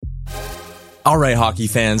All right, hockey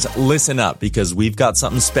fans, listen up because we've got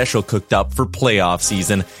something special cooked up for playoff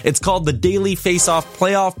season. It's called the Daily Face-Off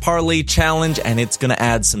Playoff Parlay Challenge, and it's going to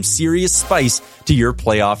add some serious spice to your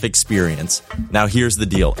playoff experience. Now, here's the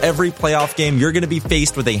deal. Every playoff game, you're going to be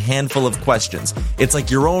faced with a handful of questions. It's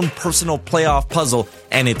like your own personal playoff puzzle,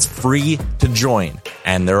 and it's free to join.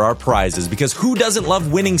 And there are prizes, because who doesn't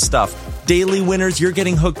love winning stuff? Daily winners, you're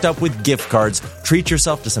getting hooked up with gift cards. Treat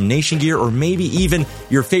yourself to some Nation gear or maybe even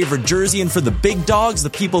your favorite jersey. And for the big dogs, the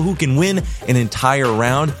people who can win an entire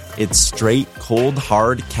round, it's straight, cold,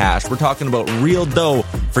 hard cash. We're talking about real dough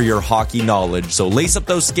for your hockey knowledge. So lace up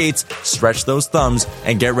those skates, stretch those thumbs,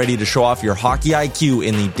 and get ready to show off your hockey IQ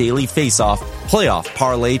in the Daily Face-Off Playoff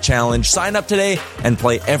Parlay Challenge. Sign up today and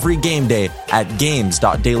play every game day at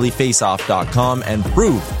games.dailyfaceoff.com and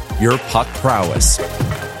prove your puck prowess.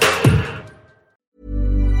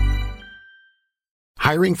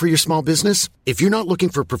 Hiring for your small business? If you're not looking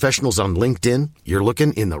for professionals on LinkedIn, you're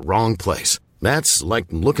looking in the wrong place. That's like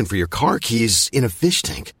looking for your car keys in a fish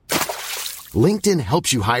tank. LinkedIn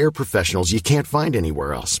helps you hire professionals you can't find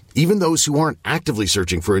anywhere else, even those who aren't actively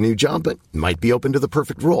searching for a new job but might be open to the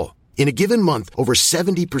perfect role. In a given month, over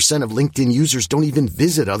 70% of LinkedIn users don't even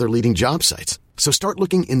visit other leading job sites. So start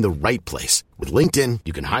looking in the right place. With LinkedIn,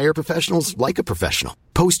 you can hire professionals like a professional.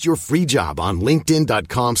 Post your free job on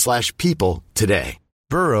linkedin.com/people today.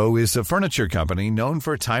 Burrow is a furniture company known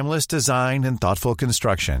for timeless design and thoughtful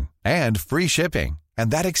construction, and free shipping,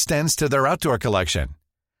 and that extends to their outdoor collection.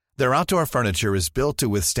 Their outdoor furniture is built to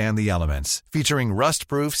withstand the elements, featuring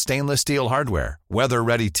rust-proof stainless steel hardware,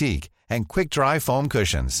 weather-ready teak, and quick-dry foam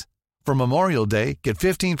cushions. For Memorial Day, get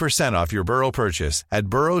 15% off your Burrow purchase at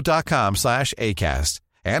burrow.com/acast,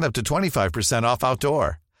 and up to 25% off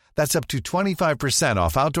outdoor. That's up to 25%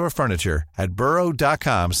 off outdoor furniture at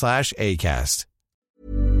burrow.com/acast.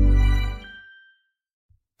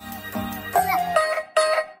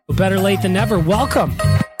 Better late than never. Welcome.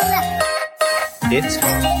 It's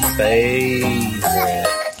my favorite.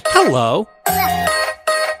 Hello.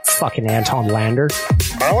 Fucking Anton Lander.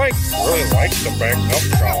 I really like the backup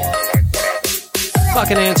shower.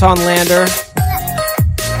 Fucking Anton Lander.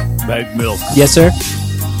 Bag milk. Yes, sir.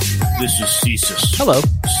 This is Cesus. Hello.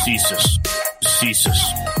 Cesus.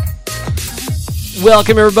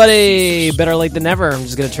 Welcome, everybody. Better late than never. I'm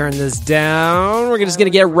just going to turn this down. We're just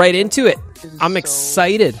going to get right into it. I'm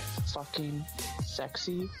excited. Fucking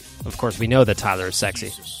sexy. Of course, we know that Tyler is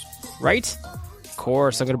sexy. Right? Of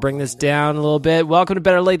course. I'm going to bring this down a little bit. Welcome to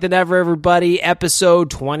Better Late Than Ever, everybody.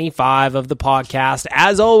 Episode 25 of the podcast.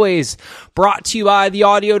 As always, brought to you by the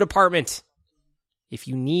audio department. If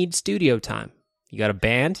you need studio time, you got a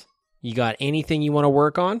band, you got anything you want to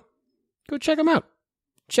work on, go check them out.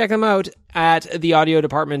 Check them out at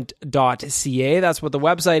theaudiodepartment.ca. That's what the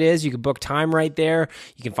website is. You can book time right there.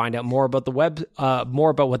 You can find out more about more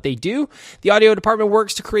about what they do. The audio department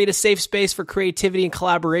works to create a safe space for creativity and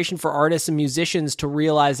collaboration for artists and musicians to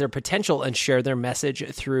realize their potential and share their message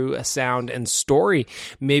through a sound and story.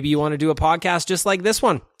 Maybe you want to do a podcast just like this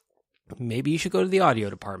one. Maybe you should go to the audio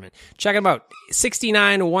department. Check them out.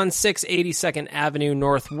 6916 82nd Avenue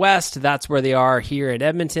Northwest. That's where they are here in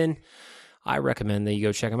Edmonton. I recommend that you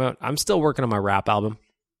go check them out. I'm still working on my rap album.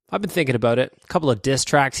 I've been thinking about it. A couple of diss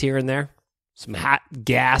tracks here and there. Some hot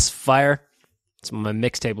gas fire. Some of my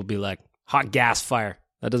mixtape will be like hot gas fire.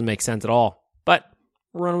 That doesn't make sense at all. But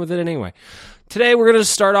we're running with it anyway. Today we're going to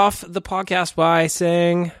start off the podcast by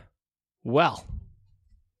saying, well.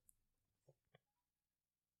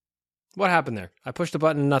 What happened there? I pushed a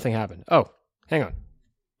button and nothing happened. Oh, hang on.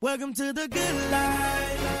 Welcome to the good life.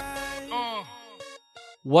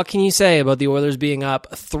 What can you say about the Oilers being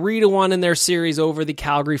up 3-1 in their series over the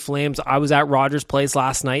Calgary Flames? I was at Rogers Place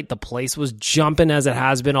last night. The place was jumping as it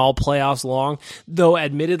has been all playoffs long, though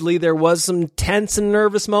admittedly there was some tense and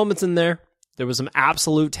nervous moments in there. There was some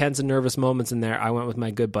absolute tense and nervous moments in there. I went with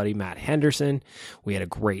my good buddy Matt Henderson. We had a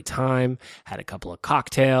great time, had a couple of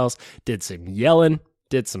cocktails, did some yelling,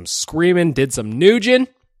 did some screaming, did some nooging.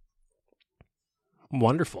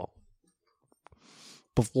 Wonderful.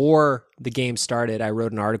 Before the game started, I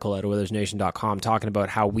wrote an article at OilersNation.com talking about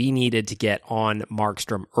how we needed to get on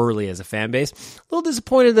Markstrom early as a fan base. A little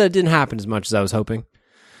disappointed that it didn't happen as much as I was hoping.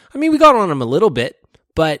 I mean, we got on him a little bit,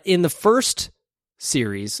 but in the first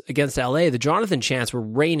series against LA, the Jonathan chants were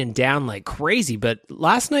raining down like crazy. But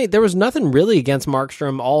last night, there was nothing really against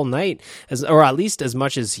Markstrom all night, or at least as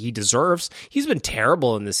much as he deserves. He's been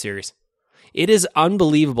terrible in this series. It is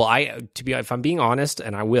unbelievable. If I'm being honest,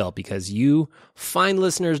 and I will, because you fine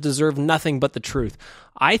listeners deserve nothing but the truth.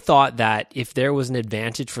 I thought that if there was an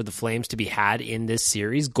advantage for the Flames to be had in this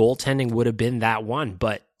series, goaltending would have been that one.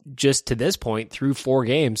 But just to this point, through 4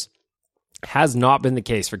 games, Has not been the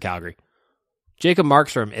case for Calgary. Jacob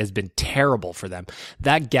Markstrom has been terrible for them.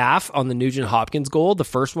 That gaff on the Nugent-Hopkins goal, the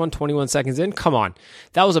first one, 21 seconds in, come on.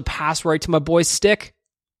 That was a pass right to my boy's stick.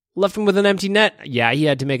 Left him with an empty net. Yeah, he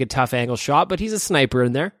had to make a tough angle shot, but he's a sniper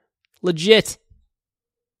in there. Legit.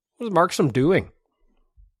 What is Markstrom doing?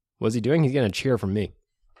 What's he doing? He's going to cheer from me.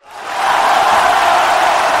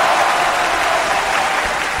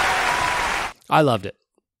 I loved it.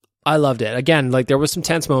 Again, like there was some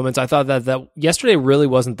tense moments. I thought that yesterday really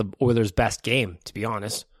wasn't the Oilers' best game, to be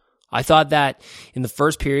honest. I thought that in the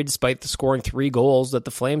first period, despite the scoring 3 goals, that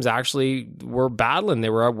the Flames actually were battling.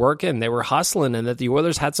 They were working, they were hustling, and that the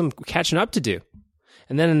Oilers had some catching up to do.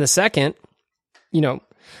 And then in the second, a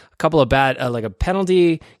couple of bad, like a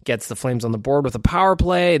penalty, gets the Flames on the board with a power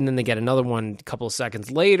play, and then they get another one a couple of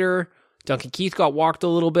seconds later. Duncan Keith got walked a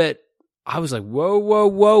little bit. I was like,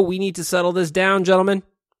 whoa, we need to settle this down, gentlemen.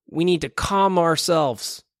 We need to calm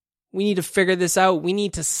ourselves. We need to figure this out. We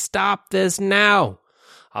need to stop this now.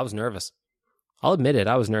 I was nervous. I'll admit it.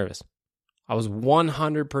 I was nervous. I was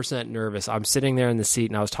 100% nervous. I'm sitting there in the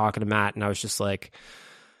seat and I was talking to Matt and I was just like,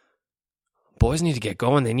 boys need to get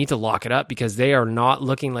going. They need to lock it up because they are not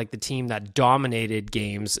looking like the team that dominated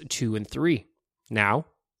games 2 and 3. Now,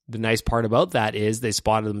 the nice part about that is they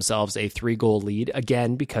spotted themselves a 3-goal lead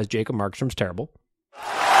again because Jacob Markstrom's terrible.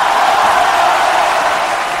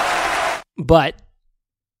 But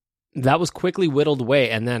that was quickly whittled away,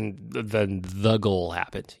 and then the goal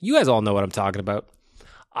happened. You guys all know what I'm talking about.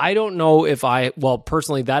 I don't know if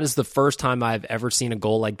personally, that is the first time I've ever seen a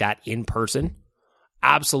goal like that in person.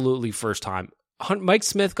 Absolutely first time. Mike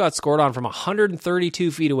Smith got scored on from 132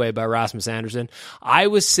 feet away by Rasmus Andersson. I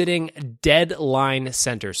was sitting dead line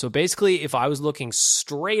center. So basically, if I was looking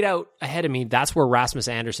straight out ahead of me, that's where Rasmus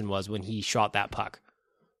Andersson was when he shot that puck.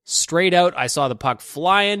 Straight out, I saw the puck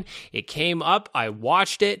flying. It came up. I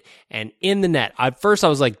watched it, and in the net. At first, I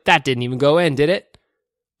was like, that didn't even go in, did it?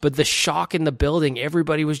 But the shock in the building,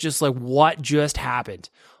 everybody was just like, what just happened?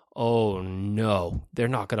 Oh, no. They're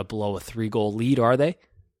not going to blow a 3-goal lead, are they?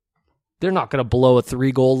 They're not going to blow a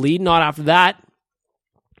 3-goal lead. Not after that.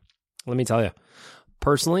 Let me tell you.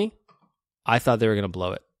 Personally, I thought they were going to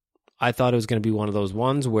blow it. I thought it was going to be one of those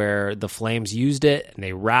ones where the Flames used it and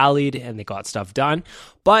they rallied and they got stuff done.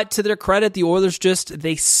 But to their credit, the Oilers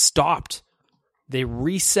they stopped. They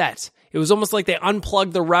reset. It was almost like they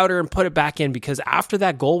unplugged the router and put it back in because after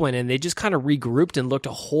that goal went in, they just kind of regrouped and looked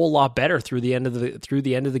a whole lot better through the end of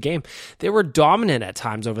the game. They were dominant at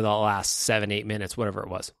times over the last 7-8 minutes, whatever it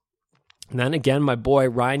was. And then again, my boy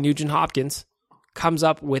Ryan Nugent-Hopkins comes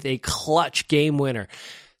up with a clutch game winner.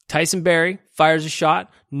 Tyson Barrie fires a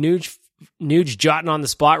shot. Nuge jotting on the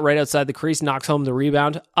spot right outside the crease, knocks home the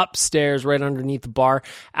rebound, upstairs right underneath the bar.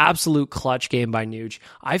 Absolute clutch game by Nuge.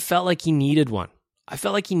 I felt like he needed one. I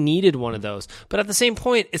felt like he needed one of those. But at the same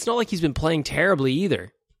point, it's not like he's been playing terribly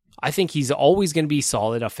either. I think he's always going to be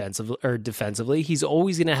solid offensively or defensively. He's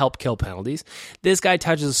always going to help kill penalties. This guy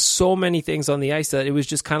touches so many things on the ice that it was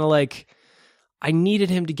just kind of like, I needed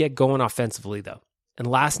him to get going offensively though. And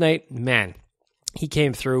last night, man, he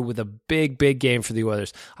came through with a big, big game for the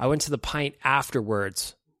Oilers. I went to the Pint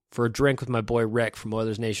afterwards for a drink with my boy Rick from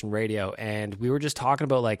Oilers Nation Radio, and we were just talking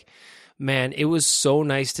about like, man, it was so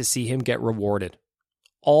nice to see him get rewarded.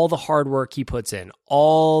 All the hard work he puts in,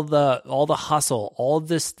 all the hustle, all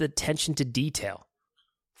this, the attention to detail.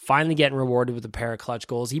 Finally getting rewarded with a pair of clutch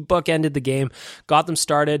goals. He bookended the game, got them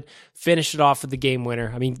started, finished it off with the game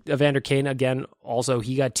winner. I mean, Evander Kane, again, also,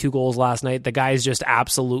 he got 2 goals last night. The guy is just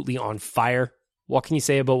absolutely on fire. What can you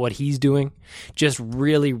say about what he's doing? Just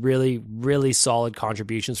really, really, really solid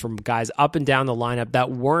contributions from guys up and down the lineup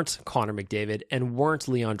that weren't Connor McDavid and weren't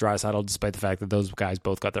Leon Draisaitl, despite the fact that those guys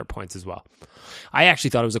both got their points as well. I actually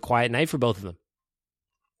thought it was a quiet night for both of them.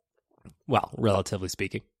 Well, relatively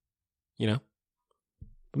speaking, But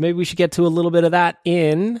maybe we should get to a little bit of that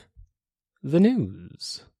in the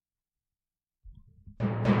news.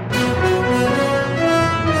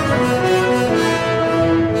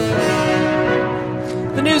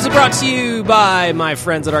 The news is brought to you by my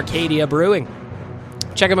friends at Arcadia Brewing.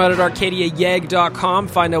 Check them out at arcadiayeg.com.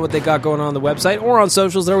 Find out what they got going on the website or on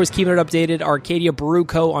socials. They're always keeping it updated. Arcadia Brew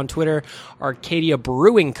Co. on Twitter. Arcadia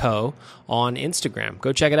Brewing Co. on Instagram.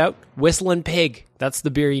 Go check it out. Whistling Pig. That's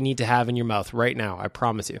the beer you need to have in your mouth right now. I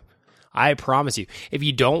promise you. I promise you. If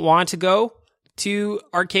you don't want to go to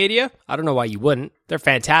Arcadia, I don't know why you wouldn't. They're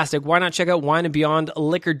fantastic. Why not check out Wine and Beyond,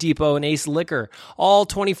 Liquor Depot, and Ace Liquor? All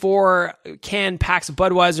 24 can packs of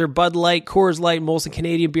Budweiser, Bud Light, Coors Light, Molson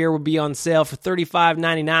Canadian beer will be on sale for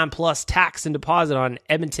 $35.99 plus tax and deposit on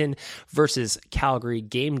Edmonton versus Calgary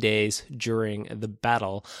game days during the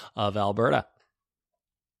Battle of Alberta.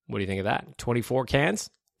 What do you think of that? 24 cans,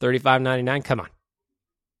 $35.99. Come on.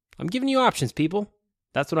 I'm giving you options, people.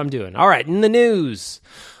 That's what I'm doing. All right, in the news.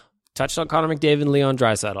 Touched on Connor McDavid and Leon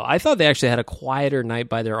Draisaitl. I thought they actually had a quieter night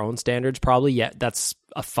by their own standards, probably. Yeah, that's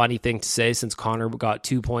a funny thing to say since Connor got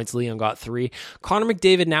 2 points, Leon got 3. Connor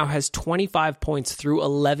McDavid now has 25 points through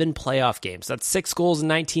 11 playoff games. That's 6 goals and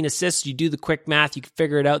 19 assists. You do the quick math, you can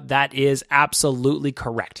figure it out. That is absolutely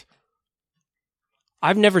correct.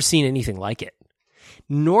 I've never seen anything like it.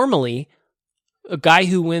 Normally, a guy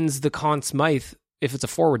who wins the Conn Smythe, if it's a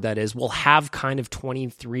forward that is, will have kind of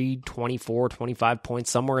 23, 24, 25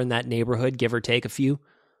 points, somewhere in that neighborhood, give or take a few.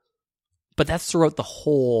 But that's throughout the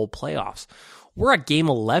whole playoffs. We're at game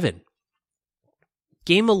 11.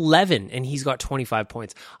 Game 11, and he's got 25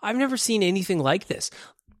 points. I've never seen anything like this.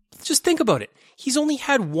 Just think about it. He's only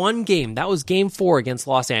had one game. That was game 4 against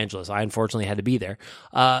Los Angeles. I unfortunately had to be there.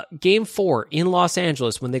 Game 4 in Los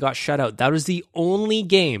Angeles when they got shut out. That was the only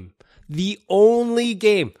game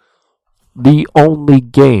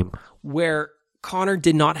where Connor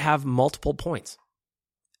did not have multiple points.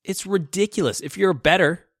 It's ridiculous. If you're a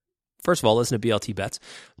bettor, first of all, listen to BLT bets.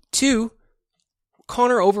 2,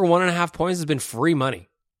 Connor over 1.5 points has been free money.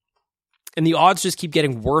 And the odds just keep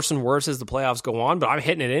getting worse and worse as the playoffs go on, but I'm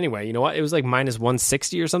hitting it anyway. You know what? It was like minus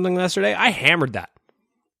 160 or something yesterday. I hammered that.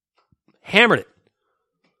 Hammered it.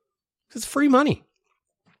 It's free money.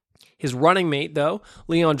 His running mate, though,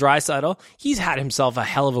 Leon Draisaitl, he's had himself a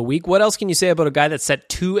hell of a week. What else can you say about a guy that set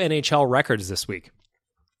 2 NHL records this week?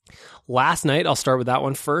 Last night, I'll start with that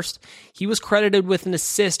one first. He was credited with an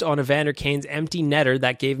assist on Evander Kane's empty netter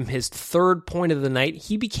that gave him his 3rd point of the night.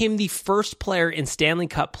 He became the first player in Stanley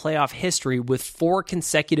Cup playoff history with 4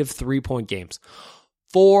 consecutive 3-point games.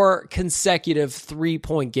 4 consecutive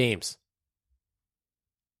 3-point games.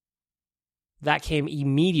 That came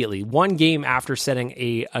immediately, 1 game after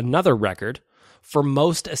setting another record for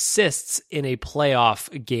most assists in a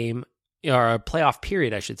playoff game, or a playoff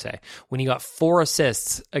period, I should say, when he got 4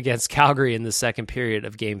 assists against Calgary in the second period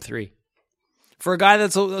of Game 3. For a guy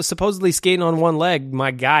that's supposedly skating on one leg,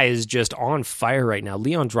 my guy is just on fire right now.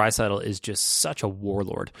 Leon Draisaitl is just such a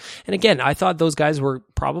warlord. And again, I thought those guys were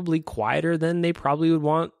probably quieter than they probably would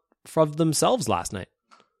want from themselves last night.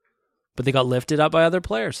 But they got lifted up by other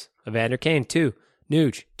players. Evander Kane, 2.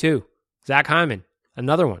 Nuge, 2. Zach Hyman,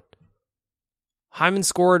 another one. Hyman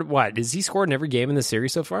scored, what? Has he scored in every game in the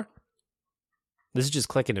series so far? This is just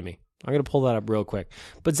clicking to me. I'm going to pull that up real quick.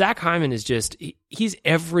 But Zach Hyman is just, he's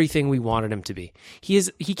everything we wanted him to be. He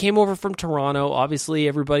came over from Toronto. Obviously,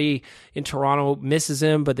 everybody in Toronto misses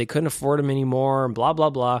him, but they couldn't afford him anymore, and blah, blah,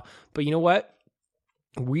 blah. But you know what?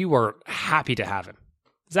 We were happy to have him.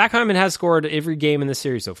 Zach Hyman has scored every game in the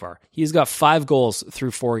series so far. He's got 5 goals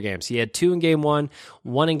through 4 games. He had 2 in game 1,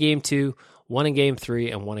 1 in game 2, 1 in game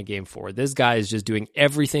 3, and 1 in game 4. This guy is just doing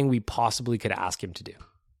everything we possibly could ask him to do.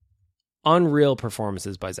 Unreal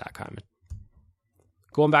performances by Zach Hyman.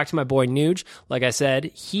 Going back to my boy Nuge, like I said,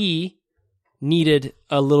 he needed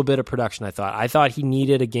a little bit of production, I thought. I thought he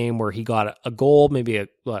needed a game where he got a goal, maybe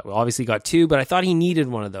obviously got 2, but I thought he needed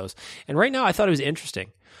one of those. And right now, I thought it was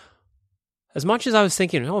interesting. As much as I was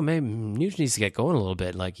thinking, oh, maybe Nuge needs to get going a little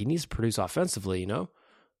bit, like he needs to produce offensively, you know?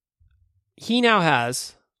 He now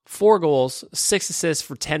has 4 goals, 6 assists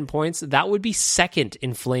for 10 points. That would be second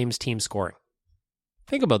in Flames team scoring.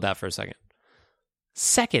 Think about that for a second.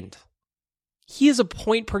 Second. He is a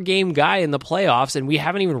point per game guy in the playoffs, and we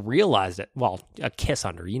haven't even realized it. Well, a kiss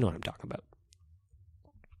under, you know what I'm talking about.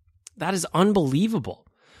 That is unbelievable.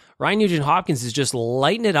 Ryan Nugent-Hopkins is just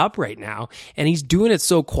lighting it up right now, and he's doing it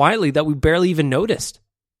so quietly that we barely even noticed.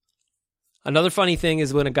 Another funny thing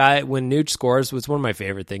is when Nuge scores, it's one of my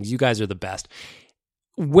favorite things. You guys are the best.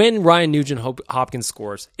 When Ryan Nugent-Hopkins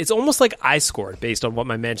scores, it's almost like I scored based on what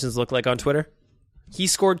my mentions look like on Twitter. He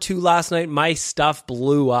scored 2 last night. My stuff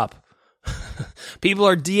blew up. People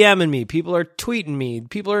are DMing me. People are tweeting me.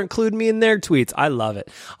 People are including me in their tweets. I love it.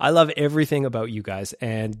 I love everything about you guys.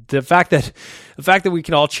 And the fact that we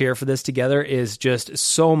can all cheer for this together is just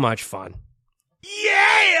so much fun.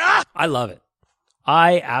 Yeah! I love it.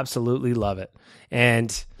 I absolutely love it.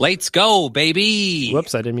 And let's go, baby.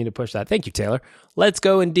 Whoops, I didn't mean to push that. Thank you, Taylor. Let's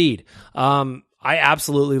go indeed. I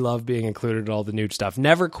absolutely love being included in all the Nuge stuff.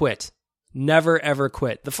 Never quit. Never, ever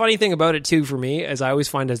quit. The funny thing about it, too, for me, is I always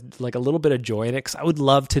find a little bit of joy in it, because I would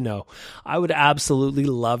love to know. I would absolutely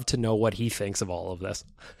love to know what he thinks of all of this.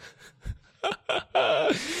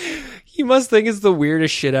 He must think it's the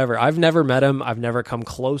weirdest shit ever. I've never met him. I've never come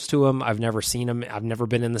close to him. I've never seen him. I've never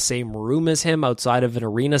been in the same room as him outside of an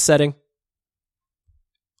arena setting.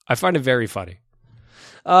 I find it very funny.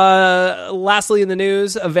 Lastly in the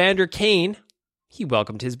news, Evander Kane, he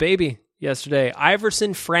welcomed his baby. yesterday.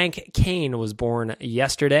 Iverson Frank Kane was born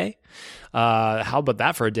yesterday. How about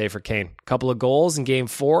that for a day for Kane? Couple of goals in Game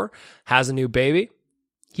 4. Has a new baby.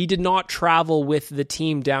 He did not travel with the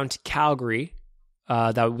team down to Calgary.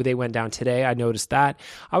 That they went down today. I noticed that.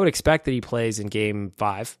 I would expect that he plays in Game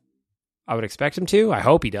 5. I would expect him to. I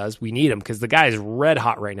hope he does. We need him because the guy is red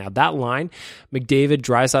hot right now. That line, McDavid,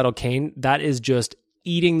 Draisaitl, Kane, that is just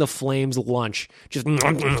eating the Flames' lunch. Just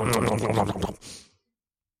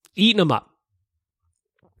eating them up.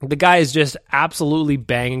 The guy is just absolutely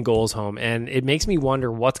banging goals home, and it makes me wonder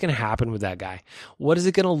what's going to happen with that guy. What is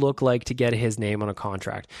it going to look like to get his name on a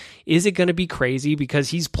contract? Is it going to be crazy? Because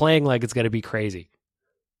he's playing like it's going to be crazy.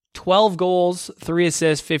 12 goals, 3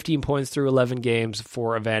 assists, 15 points through 11 games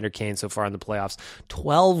for Evander Kane so far in the playoffs.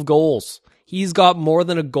 12 goals. He's got more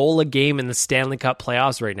than a goal a game in the Stanley Cup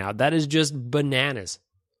playoffs right now. That is just bananas.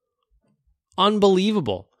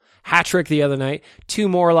 Unbelievable. Hat-trick the other night, 2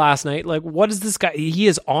 more last night. Like, what is this guy? He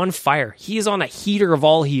is on fire. He is on a heater of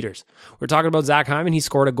all heaters. We're talking about Zach Hyman. He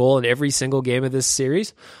scored a goal in every single game of this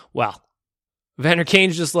series. Well, Evander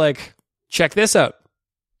Kane's just like, check this out.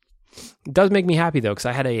 It does make me happy, though, because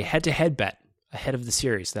I had a head-to-head bet ahead of the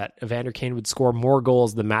series that Evander Kane would score more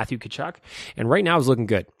goals than Matthew Tkachuk, and right now it's looking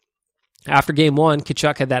good. After Game 1,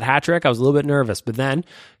 Tkachuk had that hat trick. I was a little bit nervous, but then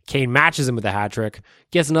Kane matches him with a hat trick,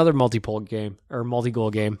 gets another multi-goal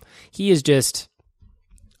game. He is just...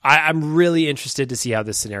 I'm really interested to see how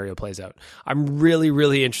this scenario plays out. I'm really,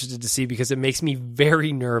 really interested to see because it makes me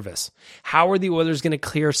very nervous. How are the Oilers going to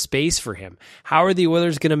clear space for him? How are the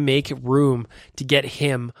Oilers going to make room to get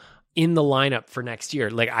him in the lineup for next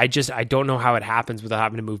year? Like, I don't know how it happens without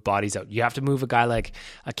having to move bodies out. You have to move a guy like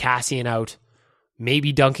a Cassian out.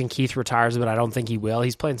 Maybe Duncan Keith retires, but I don't think he will.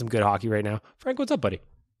 He's playing some good hockey right now. Frank, what's up, buddy?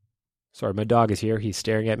 Sorry, my dog is here. He's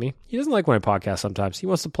staring at me. He doesn't like when I podcast sometimes. He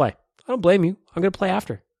wants to play. I don't blame you. I'm going to play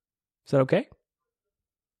after. Is that okay?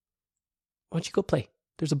 Why don't you go play?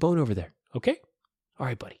 There's a bone over there. Okay? All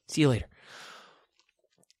right, buddy. See you later.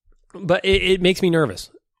 But it makes me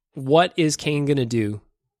nervous. What is Kane going to do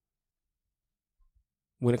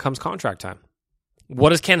when it comes contract time?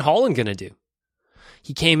 What is Ken Holland going to do?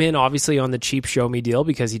 He came in, obviously, on the cheap show-me deal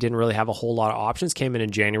because he didn't really have a whole lot of options. Came in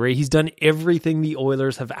January. He's done everything the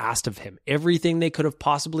Oilers have asked of him. Everything they could have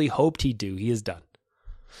possibly hoped he'd do, he has done.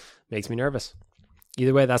 Makes me nervous.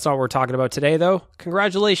 Either way, that's not what we're talking about today, though.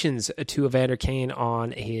 Congratulations to Evander Kane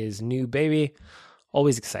on his new baby.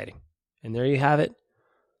 Always exciting. And there you have it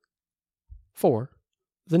for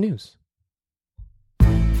the news.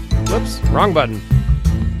 Whoops, wrong button.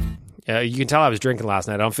 Yeah, you can tell I was drinking last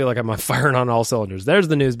night. I don't feel like I'm firing on all cylinders. There's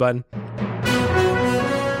the news button.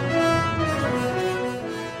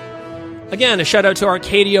 Again, a shout out to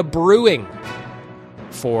Arcadia Brewing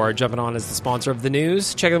for jumping on as the sponsor of the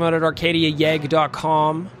news. Check them out at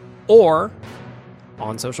arcadiayeg.com or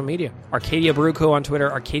on social media. Arcadia Brew Co. on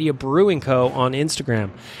Twitter, Arcadia Brewing Co. on Instagram.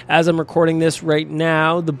 As I'm recording this right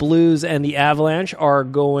now, the Blues and the Avalanche are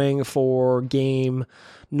going for game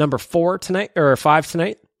number 5 tonight.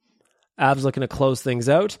 Avs looking to close things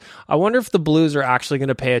out. I wonder if the Blues are actually going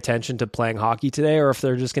to pay attention to playing hockey today or if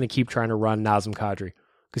they're just going to keep trying to run Nazem Kadri.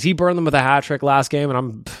 Because he burned them with a hat trick last game,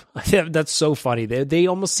 and that's so funny. They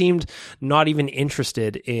almost seemed not even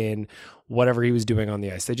interested in whatever he was doing on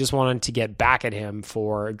the ice. They just wanted to get back at him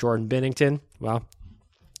for Jordan Binnington. Well,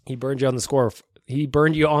 he burned you on the score. He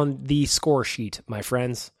burned you on the score sheet, my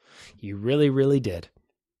friends. He really, really did.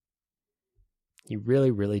 He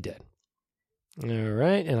really, really did. All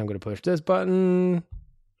right, and I'm going to push this button.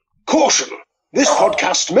 Caution! This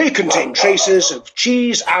podcast may contain traces of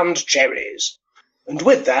cheese and cherries. And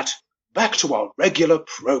with that, back to our regular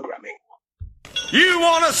programming. You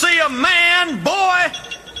want to see a man, boy?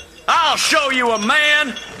 I'll show you a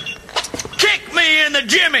man. Kick me in the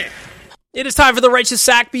jimmy. It is time for the Righteous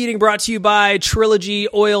Sack Beating, brought to you by Trilogy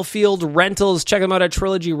Oilfield Rentals. Check them out at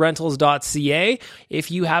trilogyrentals.ca.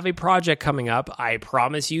 If you have a project coming up, I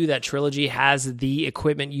promise you that Trilogy has the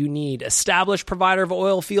equipment you need. Established provider of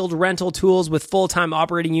oilfield rental tools with full-time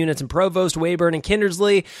operating units in Provost, Weyburn, and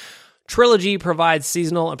Kindersley. Trilogy provides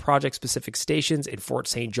seasonal and project-specific stations in Fort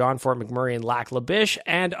St. John, Fort McMurray, and Lac La Biche,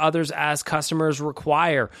 and others as customers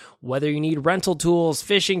require. Whether you need rental tools,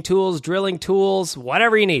 fishing tools, drilling tools,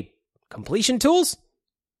 whatever you need. Completion tools?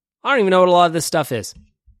 I don't even know what a lot of this stuff is.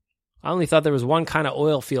 I only thought there was one kind of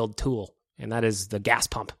oil field tool, and that is the gas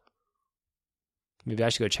pump. Maybe I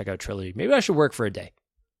should go check out Trilogy. Maybe I should work for a day.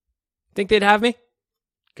 Think they'd have me?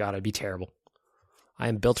 God, I'd be terrible. I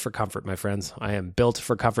am built for comfort, my friends. I am built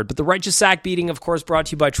for comfort. But the Righteous Sack beating, of course, brought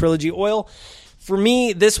to you by Trilogy Oil. For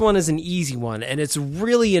me, this one is an easy one, and it's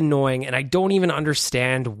really annoying, and I don't even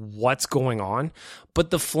understand what's going on. But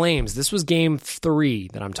the Flames, this was game 3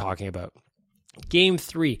 that I'm talking about. Game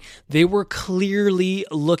 3, they were clearly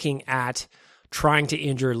looking at trying to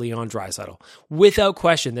injure Leon Draisaitl. Without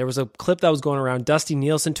question, there was a clip that was going around. Dusty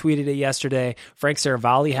Nielsen tweeted it yesterday. Frank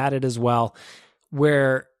Saravalli had it as well,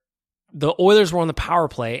 where the Oilers were on the power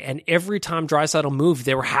play, and every time Draisaitl moved,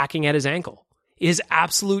 they were hacking at his ankle. It is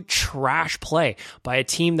absolute trash play by a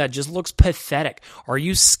team that just looks pathetic. Are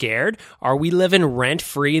you scared? Are we living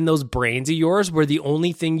rent-free in those brains of yours where the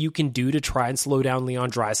only thing you can do to try and slow down Leon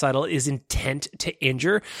Draisaitl is intent to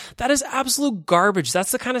injure? That is absolute garbage.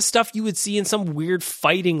 That's the kind of stuff you would see in some weird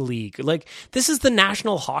fighting league. Like, this is the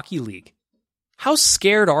National Hockey League. How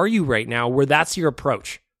scared are you right now where that's your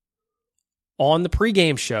approach? On the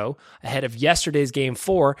pregame show, ahead of yesterday's Game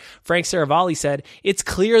 4, Frank Saravalli said, "It's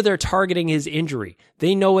clear they're targeting his injury.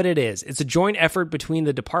 They know what it is. It's a joint effort between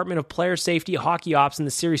the Department of Player Safety, Hockey Ops, and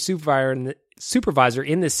the series supervisor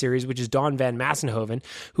in this series, which is Don Van Massenhoven,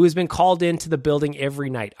 who has been called into the building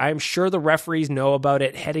every night. I am sure the referees know about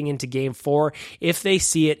it heading into Game 4. If they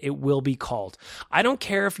see it, it will be called." I don't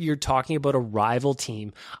care if you're talking about a rival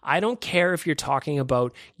team. I don't care if you're talking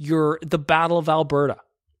about the Battle of Alberta.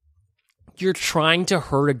 You're trying to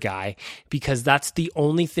hurt a guy because that's the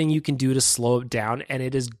only thing you can do to slow it down, and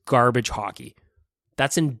it is garbage hockey.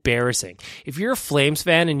 That's embarrassing. If you're a Flames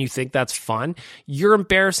fan and you think that's fun, you're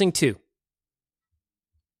embarrassing too.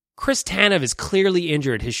 Chris Tanev is clearly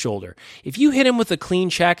injured his shoulder. If you hit him with a clean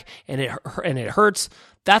check and it hurts,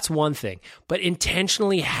 that's one thing. But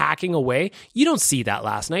intentionally hacking away, you don't see that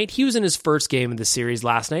last night. He was in his first game of the series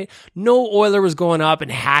last night. No Oiler was going up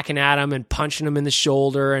and hacking at him and punching him in the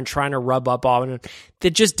shoulder and trying to rub up on him.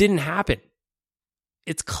 That just didn't happen.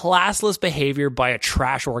 It's classless behavior by a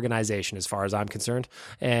trash organization as far as I'm concerned.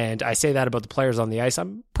 And I say that about the players on the ice.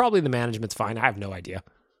 Probably the management's fine. I have no idea.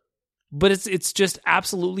 But it's just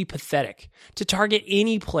absolutely pathetic. To target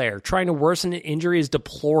any player trying to worsen an injury is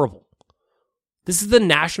deplorable. This is the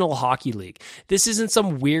National Hockey League. This isn't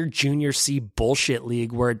some weird Junior C bullshit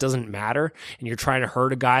league where it doesn't matter and you're trying to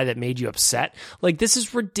hurt a guy that made you upset. Like, this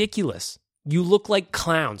is ridiculous. You look like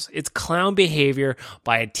clowns. It's clown behavior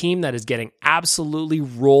by a team that is getting absolutely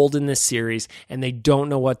rolled in this series, and they don't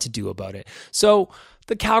know what to do about it. So,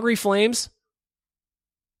 the Calgary Flames,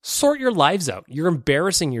 sort your lives out. You're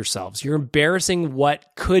embarrassing yourselves. You're embarrassing what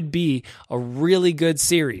could be a really good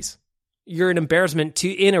series. You're an embarrassment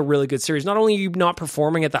in a really good series. Not only are you not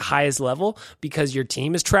performing at the highest level because your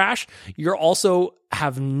team is trash, you also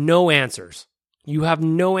have no answers. You have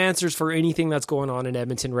no answers for anything that's going on in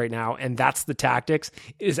Edmonton right now, and that's the tactics.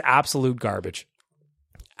 It is absolute garbage.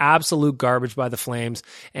 Absolute garbage by the Flames,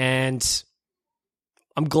 and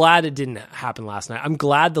I'm glad it didn't happen last night. I'm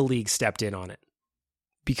glad the league stepped in on it,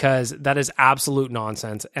 because that is absolute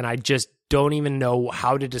nonsense, and I just don't even know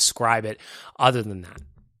how to describe it other than that.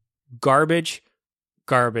 Garbage,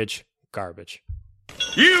 garbage, garbage.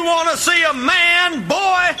 You want to see a man,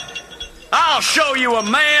 boy? I'll show you a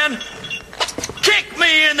man. Kick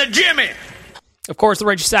me in the jimmy. Of course, the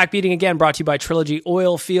Righteous Sack beating again brought to you by Trilogy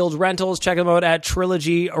Oil Field Rentals. Check them out at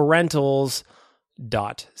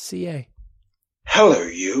trilogyrentals.ca. Hello,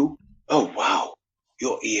 you. Oh, wow.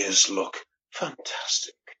 Your ears look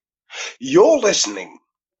fantastic. You're listening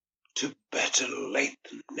to Better Late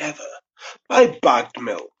Than Never by Bagged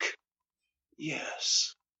Milk.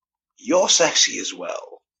 Yes, you're sexy as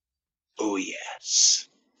well. Oh, yes.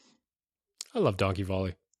 I love Donkey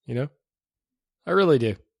Volley, you know? I really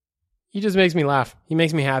do. He just makes me laugh. He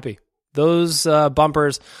makes me happy. Those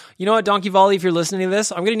bumpers. You know what, Donkey Volley, if you're listening to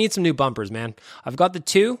this, I'm going to need some new bumpers, man. I've got the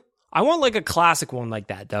 2. I want like a classic one like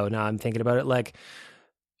that, though. Now I'm thinking about it. Like,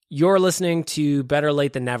 you're listening to Better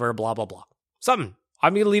Late Than Never, blah, blah, blah. Something.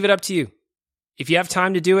 I'm going to leave it up to you. If you have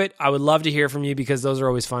time to do it, I would love to hear from you, because those are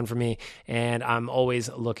always fun for me, and I'm always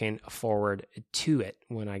looking forward to it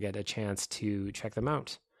when I get a chance to check them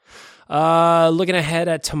out. Looking ahead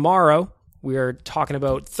at tomorrow, we're talking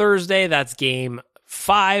about Thursday. That's Game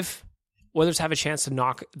 5. Oilers have a chance to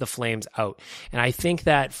knock the Flames out. And I think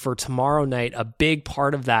that for tomorrow night, a big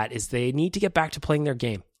part of that is they need to get back to playing their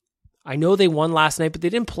game. I know they won last night, but they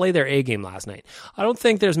didn't play their A game last night. I don't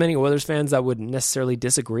think there's many Oilers fans that would necessarily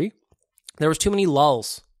disagree. There was too many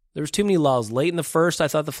lulls. Late in the first, I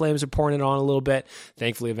thought the Flames were pouring it on a little bit.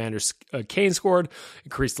 Thankfully, Evander Kane scored,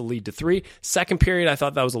 increased the lead to 3. Second period, I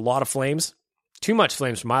thought that was a lot of Flames. Too much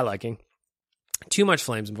Flames for my liking.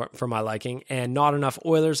 And not enough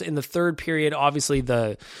Oilers. In the third period, obviously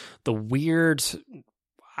the weird,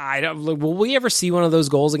 Will we ever see one of those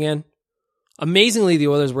goals again? Amazingly, the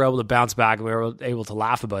Oilers were able to bounce back and we were able to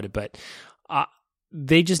laugh about it, but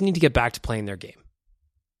they just need to get back to playing their game.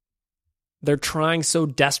 They're trying so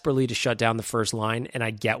desperately to shut down the first line, and I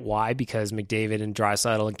get why, because McDavid and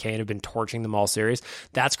Draisaitl and Kane have been torching them all series.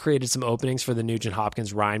 That's created some openings for the Nugent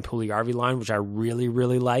Hopkins, Ryan Puljujarvi line, which I really,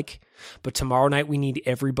 really like. But tomorrow night, we need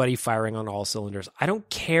everybody firing on all cylinders. I don't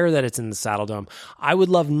care that it's in the Saddledome. I would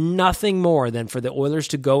love nothing more than for the Oilers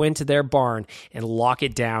to go into their barn and lock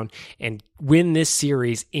it down and win this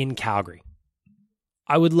series in Calgary.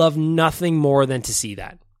 I would love nothing more than to see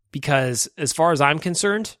that, because as far as I'm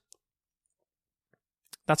concerned,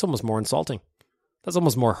 that's almost more insulting. That's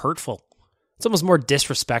almost more hurtful. It's almost more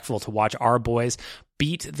disrespectful to watch our boys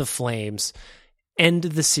beat the Flames, end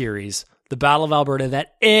the series, the Battle of Alberta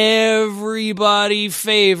that everybody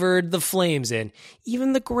favored the Flames in.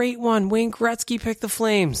 Even the great one, Wayne Gretzky, picked the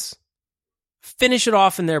Flames. Finish it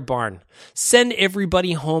off in their barn. Send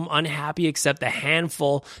everybody home unhappy except the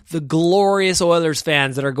handful, the glorious Oilers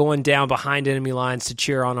fans that are going down behind enemy lines to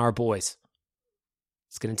cheer on our boys.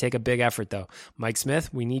 It's going to take a big effort, though. Mike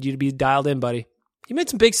Smith, we need you to be dialed in, buddy. He made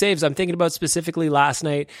some big saves. I'm thinking about specifically last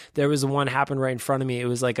night. There was one happened right in front of me. It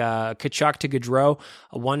was like a Tkachuk to Gaudreau,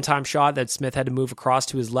 a one-time shot that Smith had to move across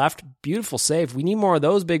to his left. Beautiful save. We need more of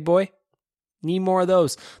those, big boy. Need more of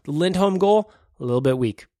those. The Lindholm goal, a little bit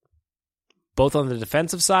weak. Both on the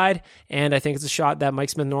defensive side, and I think it's a shot that Mike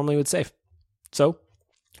Smith normally would save. So,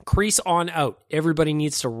 crease on out. Everybody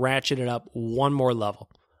needs to ratchet it up one more level.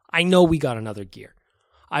 I know we got another gear.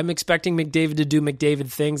 I'm expecting McDavid to do McDavid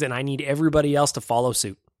things, and I need everybody else to follow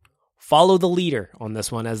suit. Follow the leader on this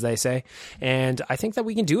one, as they say. And I think that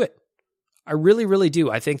we can do it. I really, really do.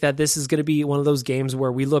 I think that this is going to be one of those games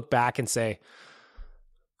where we look back and say,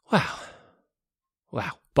 wow.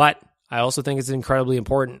 But I also think it's incredibly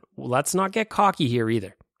important. Let's not get cocky here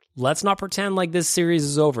either. Let's not pretend like this series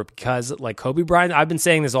is over, because like Kobe Bryant, I've been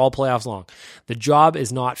saying this all playoffs long. The job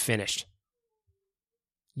is not finished.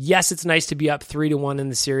 Yes, it's nice to be up 3-1 in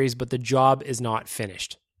the series, but the job is not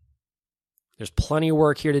finished. There's plenty of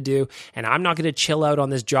work here to do, and I'm not going to chill out on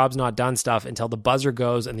this job's not done stuff until the buzzer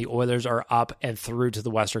goes and the Oilers are up and through to the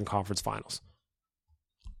Western Conference Finals.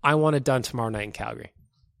 I want it done tomorrow night in Calgary.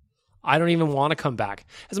 I don't even want to come back.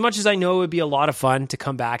 As much as I know it would be a lot of fun to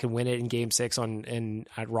come back and win it in Game 6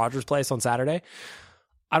 at Rogers Place on Saturday,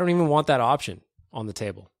 I don't even want that option on the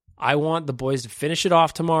table. I want the boys to finish it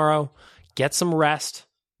off tomorrow, get some rest.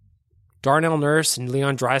 Darnell Nurse and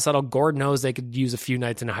Leon Draisaitl, Gord knows they could use a few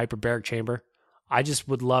nights in a hyperbaric chamber. I just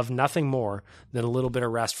would love nothing more than a little bit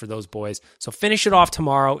of rest for those boys. So finish it off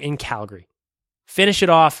tomorrow in Calgary. Finish it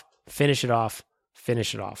off.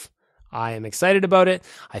 I am excited about it.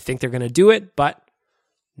 I think they're going to do it, but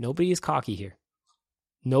nobody is cocky here.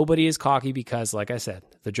 Nobody is cocky because, like I said,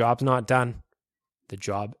 the job's not done. The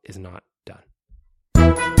job is not done.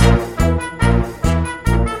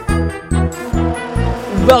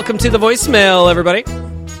 Welcome to the voicemail, everybody.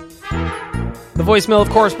 The voicemail, of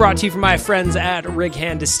course, brought to you from my friends at Rig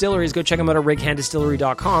Hand Distilleries. Go check them out at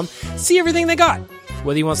righanddistillery.com. See everything they got.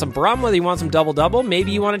 Whether you want some brum, whether you want some double-double,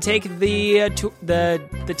 maybe you want to take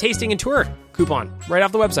the tasting and tour coupon right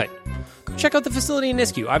off the website. Go check out the facility in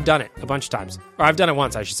Nisku. I've done it a bunch of times. Or I've done it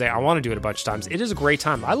once, I should say. I want to do it a bunch of times. It is a great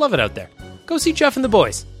time. I love it out there. Go see Jeff and the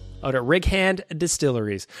boys out at Rig Hand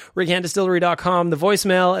Distilleries. righanddistillery.com. The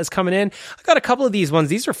voicemail is coming in. I got a couple of these ones.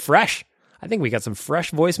 These are fresh. I think we got some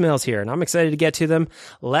fresh voicemails here, and I'm excited to get to them.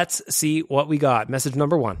 Let's see what we got. Message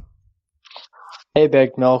number 1. Hey,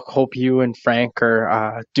 Big Milk. Hope you and Frank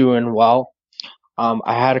are doing well.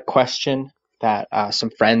 I had a question that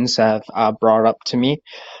some friends have brought up to me,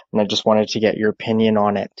 and I just wanted to get your opinion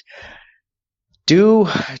on it. Do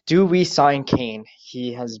we sign Kane?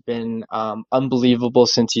 He has been unbelievable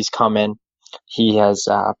since he's come in. He has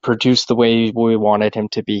produced the way we wanted him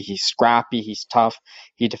to be. He's scrappy. He's tough.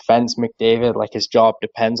 He defends McDavid like his job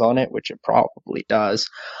depends on it, which it probably does.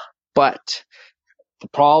 But the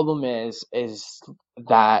problem is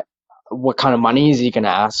that what kind of money is he going to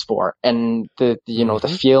ask for? And the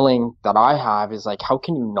feeling that I have is like, how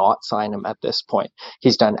can you not sign him at this point?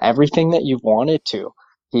 He's done everything that you've wanted to.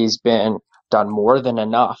 He's been done more than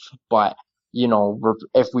enough. But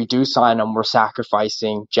if we do sign him, we're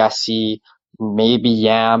sacrificing Jesse, maybe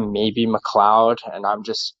Yam, maybe McLeod, and I'm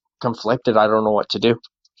just conflicted. I don't know what to do.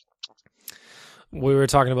 We were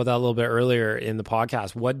talking about that a little bit earlier in the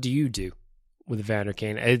podcast. What do you do with Evander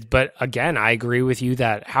Kane? But again, I agree with you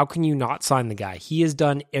that how can you not sign the guy? He has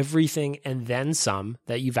done everything and then some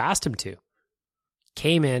that you've asked him to.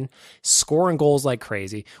 Came in, scoring goals like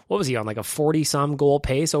crazy. What was he on, like a 40-some goal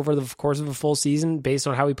pace over the course of a full season based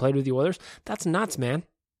on how he played with the Oilers? That's nuts, man.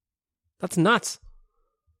 That's nuts.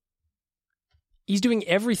 He's doing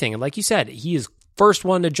everything. And like you said, he is first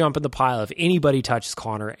one to jump in the pile if anybody touches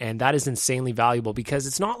Connor, and that is insanely valuable because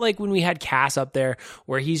it's not like when we had Cass up there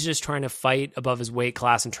where he's just trying to fight above his weight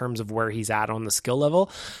class in terms of where he's at on the skill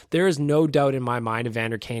level. There is no doubt in my mind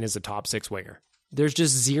Evander Kane is a top 6 winger. There's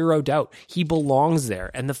just zero doubt. He belongs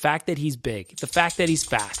there. And the fact that he's big, the fact that he's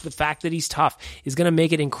fast, the fact that he's tough is going to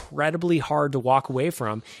make it incredibly hard to walk away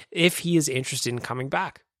from if he is interested in coming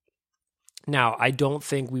back. Now, I don't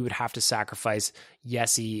think we would have to sacrifice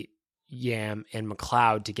Yessi, Yam, and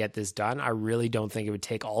McLeod to get this done. I really don't think it would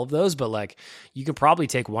take all of those, but like you could probably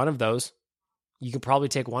take one of those.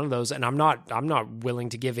 And I'm not willing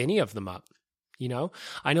to give any of them up. You know,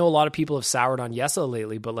 I know a lot of people have soured on Yessa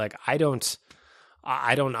lately, but like I don't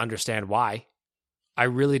understand why. I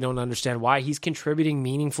really don't understand why. He's contributing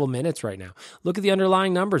meaningful minutes right now. Look at the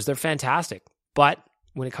underlying numbers. They're fantastic. But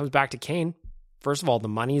when it comes back to Kane, first of all, the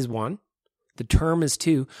money is 1. The term is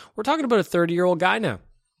 2. We're talking about a 30-year-old guy now.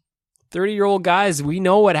 30-year-old guys, we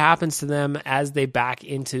know what happens to them as they back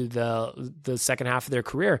into the second half of their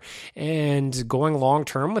career. And going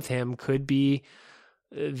long-term with him could be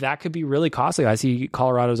really costly. I see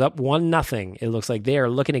Colorado's up 1-0. It looks like they are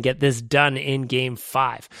looking to get this done in Game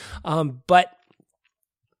 5. But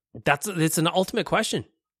it's an ultimate question.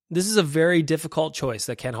 This is a very difficult choice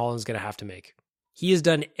that Ken Holland's going to have to make. He has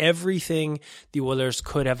done everything the Oilers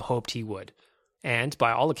could have hoped he would. And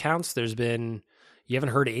by all accounts, you haven't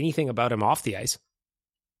heard anything about him off the ice.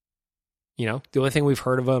 You know, the only thing we've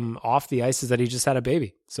heard of him off the ice is that he just had a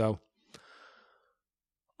baby. So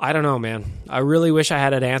I don't know, man. I really wish I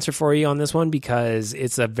had an answer for you on this one because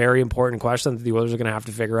it's a very important question that the Oilers are going to have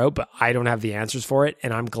to figure out, but I don't have the answers for it.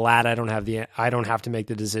 And I'm glad I don't have to make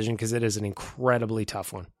the decision because it is an incredibly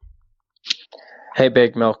tough one. Hey,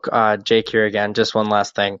 Big Milk. Jake here again. Just one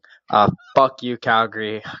last thing. Fuck you,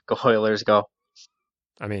 Calgary. Go Oilers, go.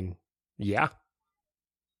 I mean, yeah.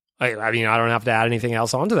 I mean, I don't have to add anything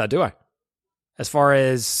else onto that, do I? As far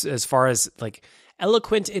as like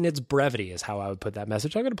eloquent in its brevity is how I would put that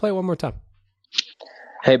message. I'm going to play it one more time.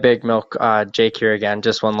 Hey, Big Milk. Jake here again.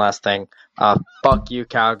 Just one last thing. Fuck you,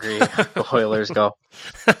 Calgary. Go Oilers, go.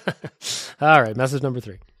 All right, message number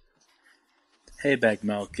 3. Hey, Big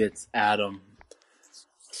Milk. It's Adam.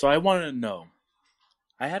 So I wanted to know,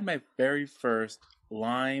 I had my very first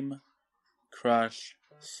Lime Crush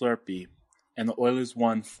Slurpee, and the Oilers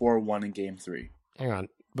won 4-1 in Game 3. Hang on.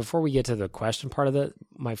 Before we get to the question part of it,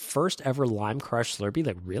 my first ever Lime Crush Slurpee?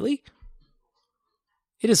 Like, really?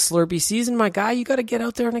 It is Slurpee season, my guy. You got to get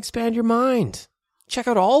out there and expand your mind. Check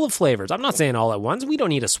out all the flavors. I'm not saying all at once. We don't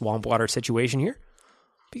need a swamp water situation here.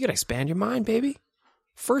 But you got to expand your mind, baby.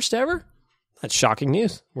 First ever? That's shocking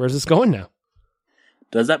news. Where's this going now?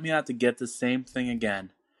 Does that mean I have to get the same thing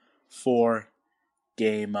again for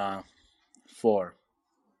Game 4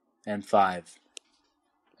 and 5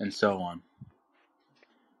 and so on?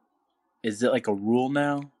 Is it like a rule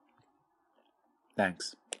now?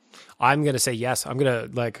 Thanks. I'm going to say yes.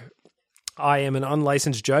 I am an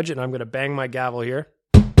unlicensed judge and I'm going to bang my gavel here.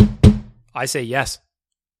 I say yes.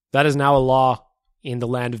 That is now a law in the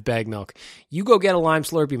land of bag milk. You go get a Lime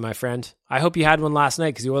Slurpee, my friend. I hope you had one last night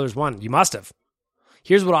because the Oilers won. You must have.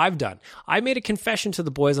 Here's what I've done. I made a confession to the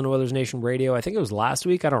boys on Oilers Nation Radio. I think it was last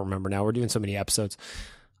week. I don't remember now. We're doing so many episodes.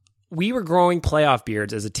 We were growing playoff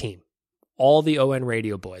beards as a team. All the ON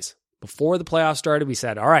Radio boys. Before the playoffs started, we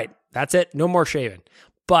said, all right, that's it. No more shaving.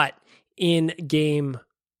 But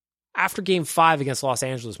after Game 5 against Los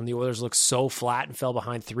Angeles, when the Oilers looked so flat and fell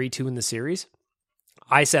behind 3-2 in the series,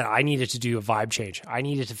 I said I needed to do a vibe change. I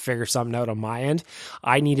needed to figure something out on my end.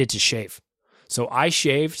 I needed to shave. So I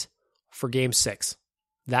shaved for Game 6.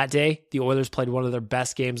 That day, the Oilers played one of their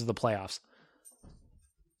best games of the playoffs.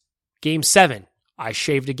 Game 7, I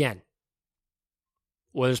shaved again.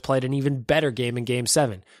 Oilers played an even better game in Game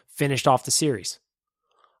 7. Finished off the series.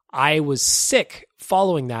 I was sick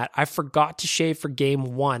following that. I forgot to shave for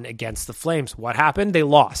Game 1 against the Flames. What happened? They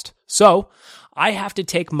lost. So, I have to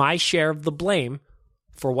take my share of the blame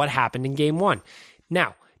for what happened in Game 1.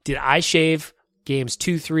 Now, did I shave Games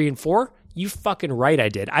 2, 3, and 4? You fucking right I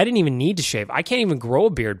did. I didn't even need to shave. I can't even grow a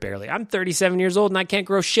beard barely. I'm 37 years old and I can't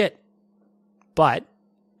grow shit. But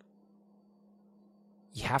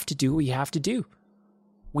you have to do what you have to do.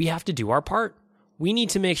 We have to do our part. We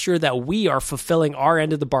need to make sure that we are fulfilling our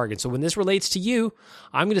end of the bargain. So when this relates to you,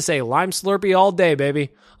 I'm going to say Lime Slurpee all day,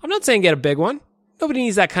 baby. I'm not saying get a big one. Nobody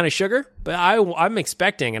needs that kind of sugar. But I'm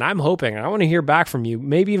expecting and I'm hoping, and I want to hear back from you,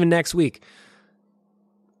 maybe even next week.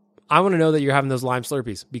 I want to know that you're having those Lime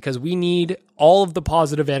Slurpees because we need all of the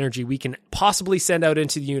positive energy we can possibly send out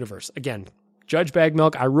into the universe. Again, Judge Bag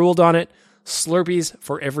Milk, I ruled on it. Slurpees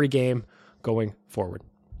for every game going forward.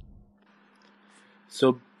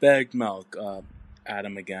 So, Bag Milk,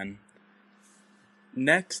 Adam again.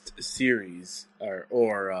 Next series,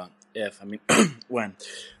 or if, I mean, when,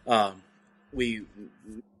 we...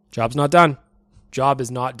 Job's not done. Job is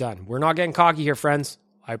not done. We're not getting cocky here, friends.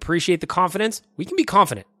 I appreciate the confidence. We can be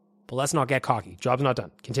confident, but let's not get cocky. Job's not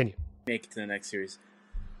done. Continue. Make it to the next series.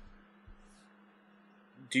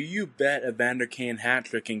 Do you bet Evander Kane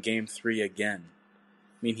hat-trick in Game 3 again?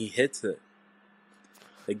 I mean, he hits it.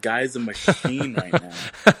 The guy's a machine right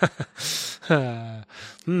now.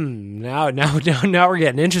 Now we're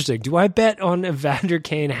getting interesting. Do I bet on Evander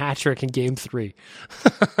Kane hat-trick in Game 3?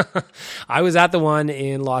 I was at the one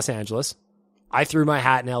in Los Angeles. I threw my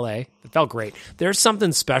hat in LA. It felt great. There's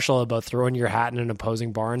something special about throwing your hat in an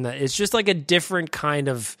opposing barn that it's just like a different kind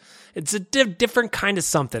of, it's a different kind of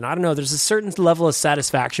something. I don't know. There's a certain level of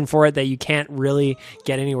satisfaction for it that you can't really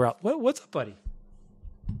get anywhere else. What's up, buddy?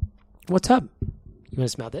 What's up? You want to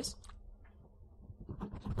smell this?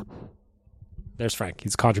 There's Frank.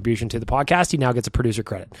 His contribution to the podcast. He now gets a producer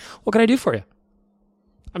credit. What can I do for you?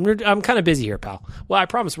 I'm kind of busy here, pal. Well, I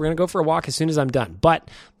promise we're going to go for a walk as soon as I'm done. But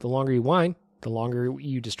the longer you whine, the longer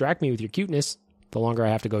you distract me with your cuteness, the longer I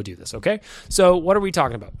have to go do this, okay? So what are we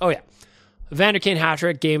talking about? Oh, yeah. Evander Kane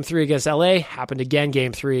hat-trick, Game 3 against LA. Happened again,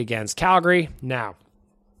 Game 3 against Calgary. Now,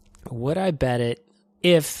 would I bet it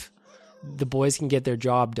if the boys can get their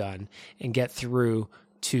job done and get through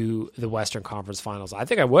to the Western Conference Finals? I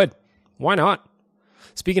think I would. Why not?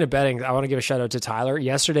 Speaking of betting, I want to give a shout out to Tyler.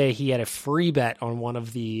 Yesterday, he had a free bet on one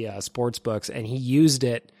of the sports books, and he used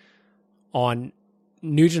it on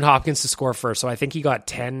Nugent Hopkins to score first. So I think he got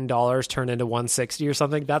 $10 turned into $160 or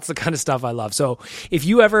something. That's the kind of stuff I love. So if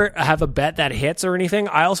you ever have a bet that hits or anything,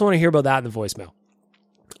 I also want to hear about that in the voicemail.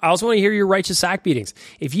 I also want to hear your righteous sack beatings.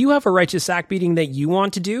 If you have a righteous sack beating that you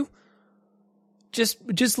want to do, just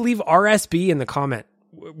leave RSB in the comment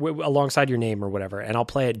alongside your name or whatever, and I'll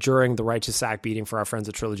play it during the righteous sack beating for our friends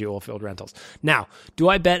at Trilogy Oilfield Rentals. Now, do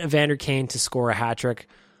I bet Evander Kane to score a hat trick?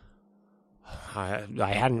 I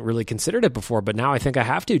hadn't really considered it before, but now I think I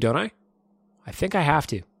have to, don't I? I think I have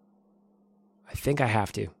to.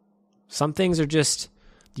 Some things are just,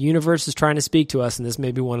 the universe is trying to speak to us, and this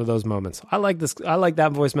may be one of those moments. I like this. I like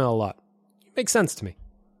that voicemail a lot. It makes sense to me.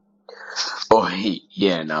 Oh,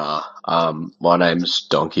 yeah, nah. My name's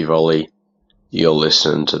Donkey Volley. You're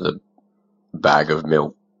listening to the Bag of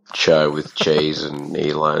Milk show with cheese and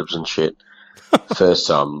earlobes and shit. First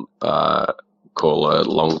time caller,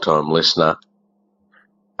 long time listener.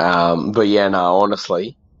 But yeah, no,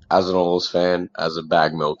 honestly, as an Oilers fan, as a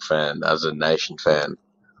Bag Milk fan, as a Nation fan,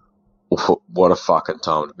 what a fucking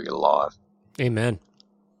time to be alive. Amen.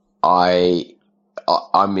 I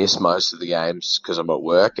miss most of the games because I'm at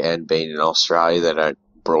work, and being in Australia, they don't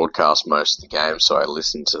broadcast most of the games, so I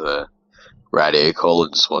listen to the radio call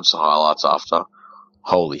and just watch the highlights after.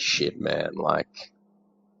 Holy shit, man. Like,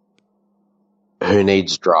 who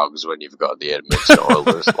needs drugs when you've got the Edmonton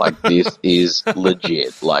Oilers? Like, this is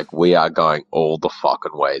legit. Like, we are going all the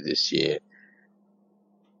fucking way this year.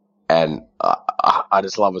 And I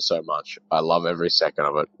just love it so much. I love every second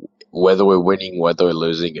of it. Whether we're winning, whether we're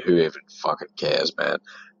losing, who even fucking cares, man?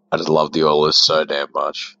 I just love the Oilers so damn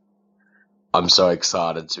much. I'm so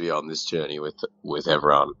excited to be on this journey with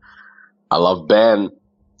everyone. I love Ben.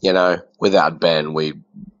 You know, without Ben, we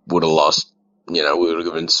would have lost. You know, we would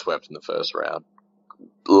have been swept in the first round.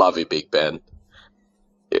 Love you, Big Ben.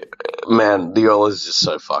 Man, the Oilers is just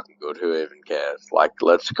so fucking good. Who even cares? Like,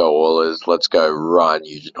 let's go Oilers. Let's go Ryan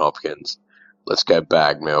Nugent Hopkins. Let's go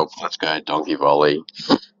Bag Milk. Let's go Donkey Volley.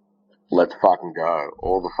 Let's fucking go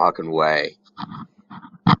all the fucking way.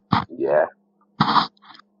 Yeah.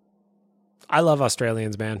 I love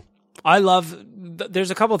Australians, man.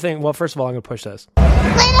 There's a couple things. Well, first of all, I'm going to push this.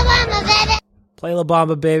 Play La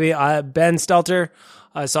Bamba, baby. Ben Stelter,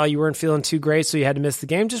 I saw you weren't feeling too great, so you had to miss the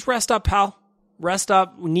game. Just rest up, pal. Rest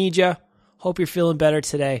up. We need you. Hope you're feeling better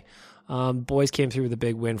today. Boys came through with a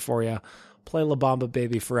big win for you. Play La Bamba,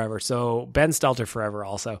 baby, forever. So Ben Stelter forever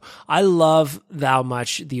also. I love how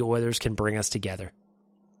much the Oilers can bring us together.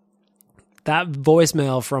 That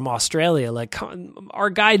voicemail from Australia, like, our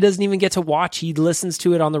guy doesn't even get to watch. He listens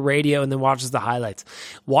to it on the radio and then watches the highlights.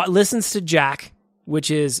 Listens to Jack, which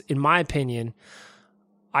is, in my opinion,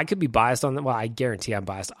 I could be biased on that. Well, I guarantee I'm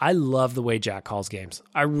biased. I love the way Jack calls games.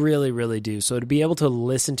 I really, really do. So to be able to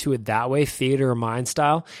listen to it that way, theater of mind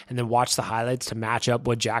style, and then watch the highlights to match up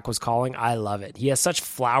what Jack was calling, I love it. He has such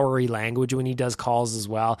flowery language when he does calls as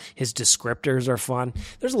well. His descriptors are fun.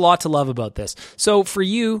 There's a lot to love about this. So for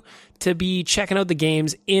you to be checking out the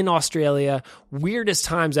games in Australia, weirdest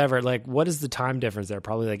times ever, like what is the time difference there?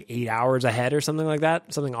 Probably like 8 hours ahead or something like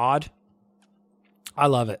that? Something odd? I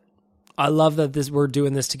love it. I love that we're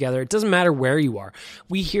doing this together. It doesn't matter where you are.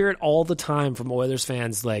 We hear it all the time from Oilers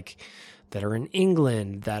fans like that are in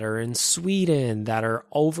England, that are in Sweden, that are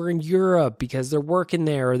over in Europe because they're working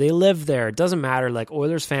there or they live there. It doesn't matter. Like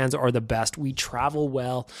Oilers fans are the best. We travel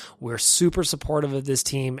well. We're super supportive of this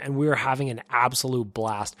team and we're having an absolute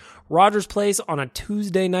blast. Rogers Place on a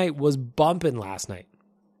Tuesday night was bumping last night.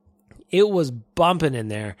 It was bumping in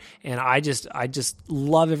there, and I just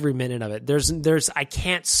love every minute of it. I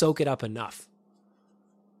can't soak it up enough.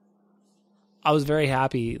 I was very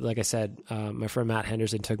happy. Like I said, my friend Matt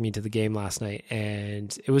Henderson took me to the game last night,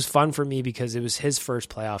 and it was fun for me because it was his first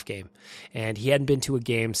playoff game, and he hadn't been to a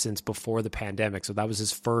game since before the pandemic, so that was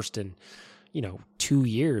his first in 2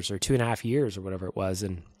 years or 2.5 years or whatever it was,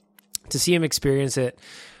 and to see him experience it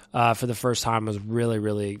for the first time was really,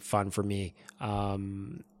 really fun for me.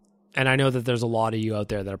 And I know that there's a lot of you out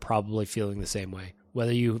there that are probably feeling the same way.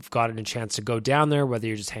 Whether you've gotten a chance to go down there, whether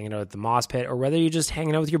you're just hanging out at the Moss Pit, or whether you're just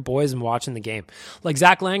hanging out with your boys and watching the game. Like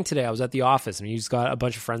Zach Lang today, I was at the office, and he's got a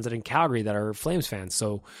bunch of friends that are in Calgary that are Flames fans.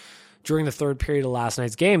 So during the third period of last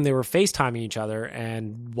night's game, they were FaceTiming each other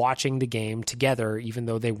and watching the game together, even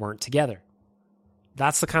though they weren't together.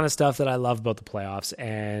 That's the kind of stuff that I love about the playoffs.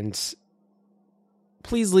 And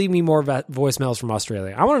please leave me more voicemails from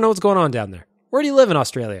Australia. I want to know what's going on down there. Where do you live in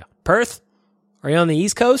Australia? Perth? Are you on the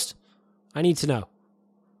East Coast? I need to know.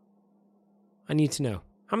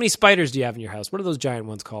 How many spiders do you have in your house? What are those giant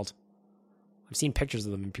ones called? I've seen pictures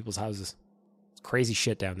of them in people's houses. It's crazy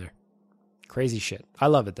shit down there. Crazy shit. I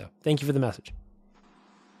love it, though. Thank you for the message.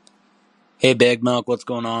 Hey, Big Milk, what's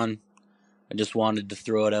going on? I just wanted to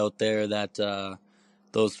throw it out there that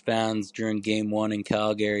those fans during Game 1 in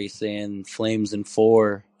Calgary saying Flames in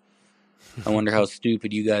 4, I wonder how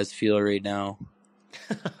stupid you guys feel right now.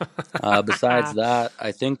 Besides that,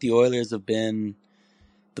 I think the Oilers have been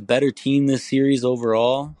the better team this series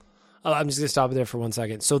overall. Oh, I'm just going to stop it there for 1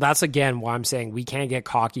 second. So that's, again, why I'm saying we can't get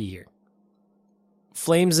cocky here.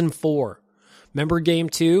 Flames in 4. Remember Game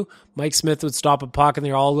 2? Mike Smith would stop a puck and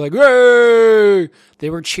they're all like, hey! They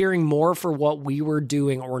were cheering more for what we were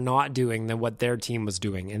doing or not doing than what their team was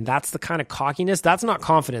doing. And that's the kind of cockiness. That's not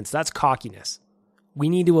confidence. That's cockiness. We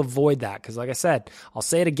need to avoid that because, like I said, I'll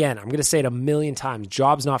say it again. I'm going to say it 1,000,000 times.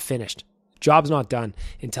 Job's not finished. Job's not done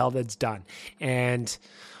until that's done. And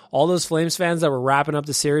all those Flames fans that were wrapping up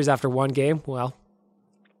the series after one game, well,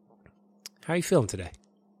 how are you feeling today?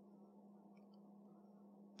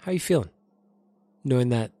 How are you feeling? Knowing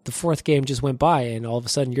that the fourth game just went by and all of a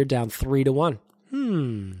sudden you're down 3-1.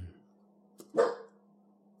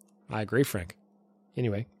 I agree, Frank.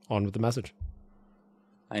 Anyway, on with the message.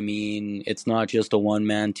 I mean, it's not just a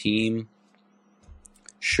one-man team.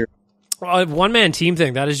 Sure. Well, one-man team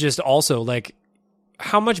thing, that is just also like,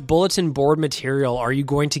 how much bulletin board material are you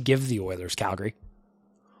going to give the Oilers, Calgary?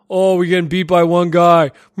 Oh, we're getting beat by one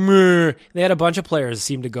guy. Meh. They had a bunch of players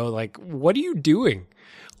seem to go like, what are you doing?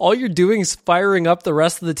 All you're doing is firing up the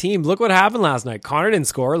rest of the team. Look what happened last night. Connor didn't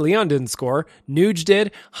score. Leon didn't score. Nuge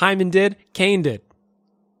did. Hyman did. Kane did.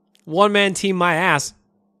 One-man team, my ass.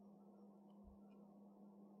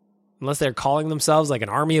 Unless they're calling themselves like an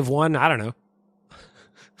army of one. I don't know.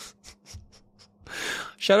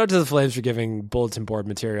 Shout out to the Flames for giving bulletin board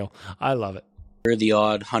material. I love it. The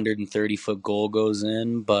odd 130-foot goal goes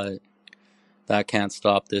in, but that can't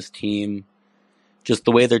stop this team. Just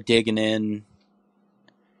the way they're digging in,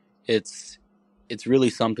 it's really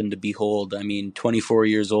something to behold. I mean, 24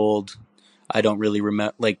 years old, I don't really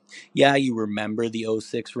remember. Like, yeah, you remember the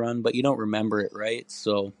 06 run, but you don't remember it, right?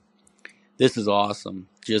 So this is awesome.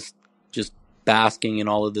 Just basking in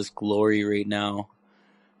all of this glory right now.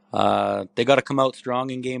 They got to come out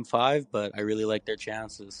strong in Game 5, but I really like their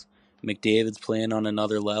chances. McDavid's playing on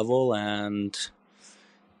another level, and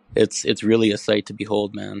it's really a sight to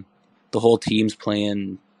behold, man. The whole team's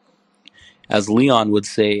playing, as Leon would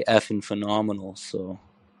say, effing phenomenal. So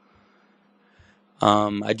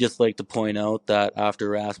I'd just like to point out that after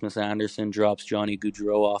Rasmus Anderson drops Johnny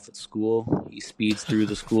Gaudreau off at school, he speeds through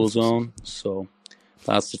the school zone. So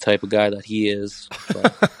that's the type of guy that he is.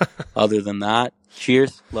 But other than that,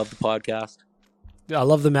 cheers. Love the podcast. I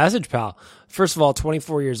love the message, pal. First of all,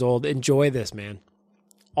 24 years old. Enjoy this, man.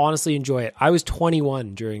 Honestly, enjoy it. I was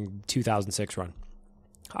 21 during 2006 run.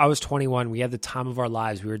 I was 21. We had the time of our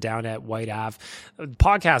lives. We were down at White Ave.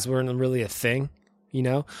 Podcasts weren't really a thing. You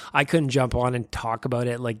know, I couldn't jump on and talk about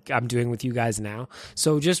it like I'm doing with you guys now.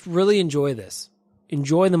 So just really enjoy this.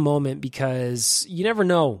 Enjoy the moment, because you never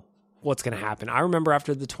know what's going to happen. I remember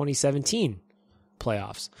after the 2017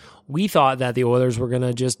 playoffs, we thought that the Oilers were going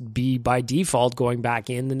to just be by default going back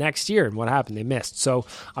in the next year. And what happened? They missed. So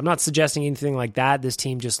I'm not suggesting anything like that. This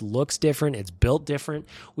team just looks different. It's built different.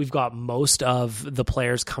 We've got most of the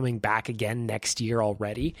players coming back again next year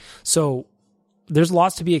already. So there's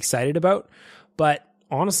lots to be excited about. But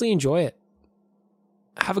honestly, enjoy it.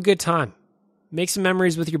 Have a good time. Make some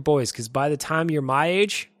memories with your boys, because by the time you're my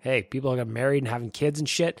age, hey, people are getting married and having kids and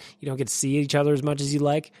shit. You don't get to see each other as much as you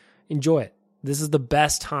like. Enjoy it. This is the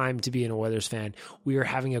best time to be an Oilers fan. We are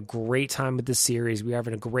having a great time with this series. We are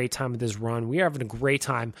having a great time with this run. We are having a great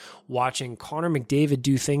time watching Connor McDavid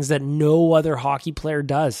do things that no other hockey player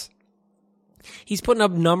does. He's putting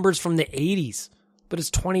up numbers from the 80s, but it's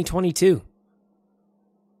 2022.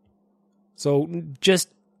 So just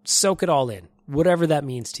soak it all in, whatever that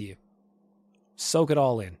means to you. Soak it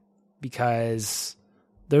all in, because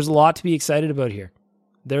there's a lot to be excited about here.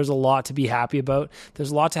 There's a lot to be happy about. There's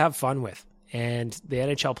a lot to have fun with. And the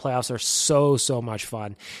NHL playoffs are so much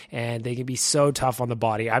fun, and they can be so tough on the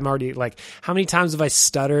body. I'm already like, how many times have I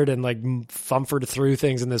stuttered and like fumfered through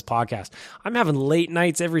things in this podcast? I'm having late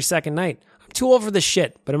nights every second night. I'm too old for this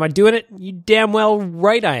shit, but am I doing it? You damn well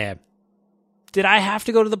right I am. Did I have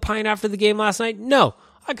to go to the Pint after the game last night? No,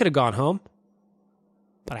 I could have gone home.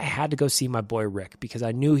 But I had to go see my boy Rick, because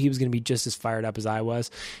I knew he was going to be just as fired up as I was.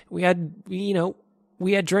 We had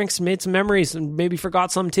drinks, made some memories, and maybe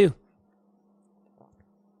forgot some too.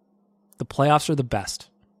 The playoffs are the best.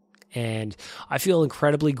 And I feel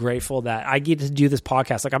incredibly grateful that I get to do this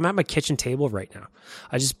podcast. Like, I'm at my kitchen table right now.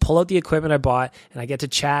 I just pull out the equipment I bought, and I get to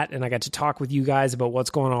chat, and I get to talk with you guys about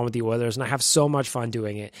what's going on with the Oilers, and I have so much fun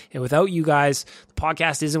doing it. And without you guys, the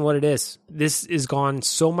podcast isn't what it is. This is gone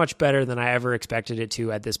so much better than I ever expected it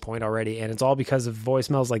to at this point already, and it's all because of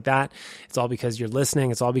voicemails like that. It's all because you're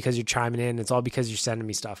listening. It's all because you're chiming in. It's all because you're sending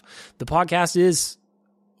me stuff. The podcast is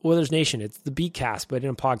Oilers Nation. It's the Beatcast, but in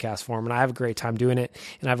a podcast form, and I have a great time doing it,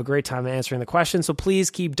 and I have a great time answering the questions, so please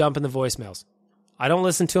keep dumping the voicemails. I don't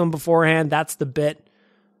listen to them beforehand. That's the bit.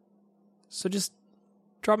 So just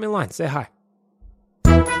drop me a line. Say hi.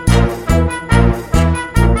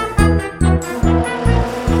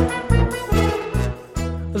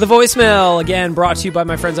 The voicemail, again, brought to you by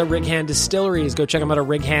my friends at Rig Hand Distilleries. Go check them out at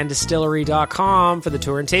righanddistillery.com for the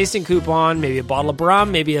tour and tasting coupon. Maybe a bottle of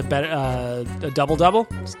rum, maybe a double-double.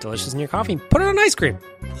 It's delicious in your coffee. Put it on ice cream.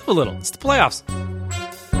 Live a little. It's the playoffs.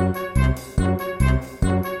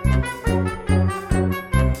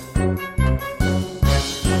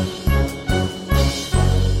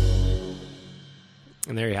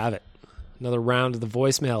 And there you have it. Another round of the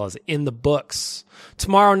voicemail is in the books.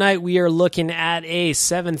 Tomorrow night, we are looking at a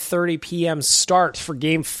 7:30 p.m. start for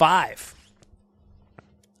Game 5.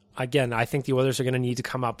 Again, I think the Oilers are going to need to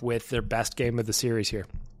come up with their best game of the series here.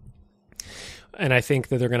 And I think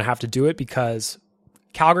that they're going to have to do it because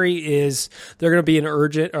Calgary they're going to be an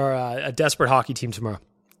urgent or a desperate hockey team tomorrow.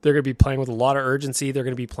 They're going to be playing with a lot of urgency. They're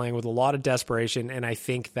going to be playing with a lot of desperation. And I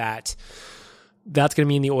think that's going to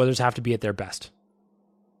mean the Oilers have to be at their best.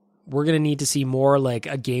 We're going to need to see more like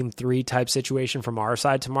a Game 3 type situation from our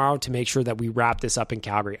side tomorrow to make sure that we wrap this up in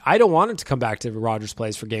Calgary. I don't want it to come back to Rogers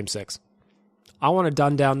Place for Game 6. I want it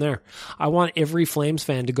done down there. I want every Flames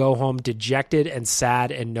fan to go home dejected and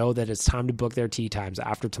sad and know that it's time to book their tee times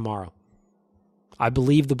after tomorrow. I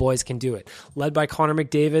believe the boys can do it. Led by Connor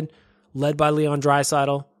McDavid, led by Leon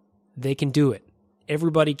Draisaitl, they can do it.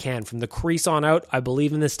 Everybody can. From the crease on out, I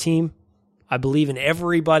believe in this team. I believe in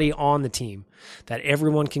everybody on the team, that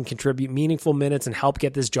everyone can contribute meaningful minutes and help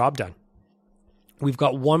get this job done. We've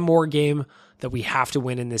got one more game that we have to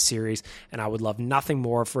win in this series, and I would love nothing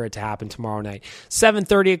more for it to happen tomorrow night.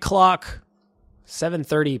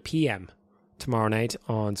 7:30 p.m. tomorrow night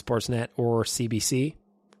on Sportsnet or CBC.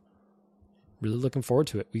 Really looking forward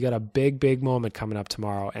to it. We got a big moment coming up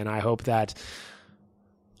tomorrow, and I hope that,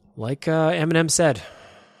 like Eminem said,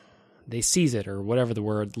 they seize it, or whatever the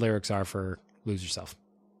lyrics are for Lose Yourself.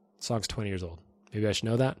 The song's 20 years old. Maybe I should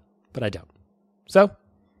know that, but I don't. So,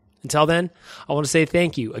 until then, I want to say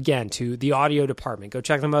thank you again to the audio department. Go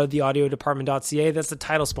check them out at theaudiodepartment.ca. That's the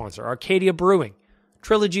title sponsor. Arcadia Brewing,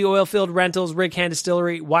 Trilogy Oilfield Rentals, Rig Hand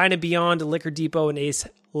Distillery, Wine and Beyond, Liquor Depot, and Ace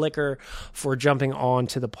Liquor for jumping on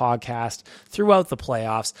to the podcast throughout the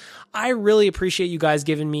playoffs. I really appreciate you guys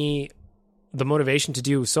giving me the motivation to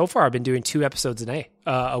do so far. I've been doing 2 episodes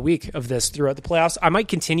a week of this throughout the playoffs. I might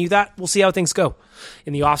continue that. We'll see how things go.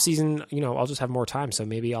 In the off season, I'll just have more time. So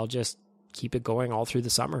maybe I'll just keep it going all through the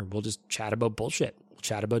summer. We'll just chat about bullshit. We'll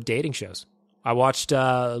chat about dating shows. I watched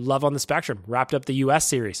Love on the Spectrum, wrapped up the US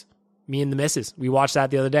series. Me and the missus. We watched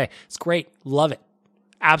that the other day. It's great. Love it.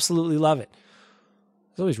 Absolutely love it.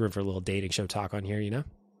 There's always room for a little dating show talk on here,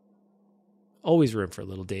 Always room for a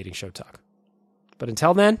little dating show talk. But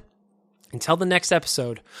until then, until the next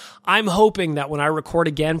episode, I'm hoping that when I record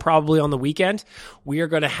again, probably on the weekend, we are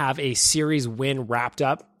going to have a series win wrapped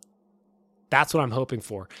up. That's what I'm hoping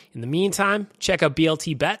for. In the meantime, check out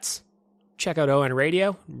BLT Bets. Check out ON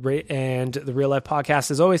Radio and the Real Life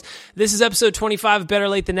Podcast as always. This is episode 25 of Better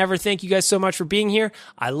Late Than Never. Thank you guys so much for being here.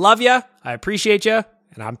 I love you. I appreciate you.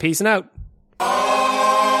 And I'm peacing out.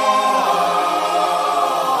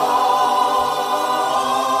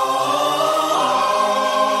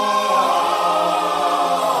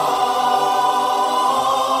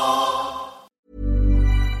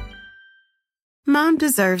 Mom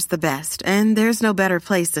deserves the best, and there's no better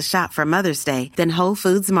place to shop for Mother's Day than Whole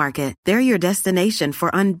Foods Market. They're your destination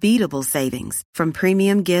for unbeatable savings, from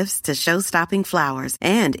premium gifts to show-stopping flowers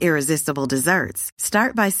and irresistible desserts.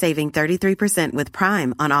 Start by saving 33% with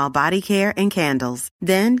Prime on all body care and candles.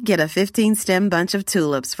 Then get a 15-stem bunch of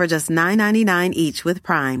tulips for just $9.99 each with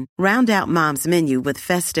Prime. Round out Mom's menu with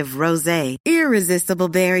festive rosé, irresistible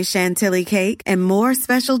berry chantilly cake, and more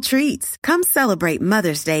special treats. Come celebrate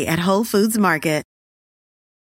Mother's Day at Whole Foods Market.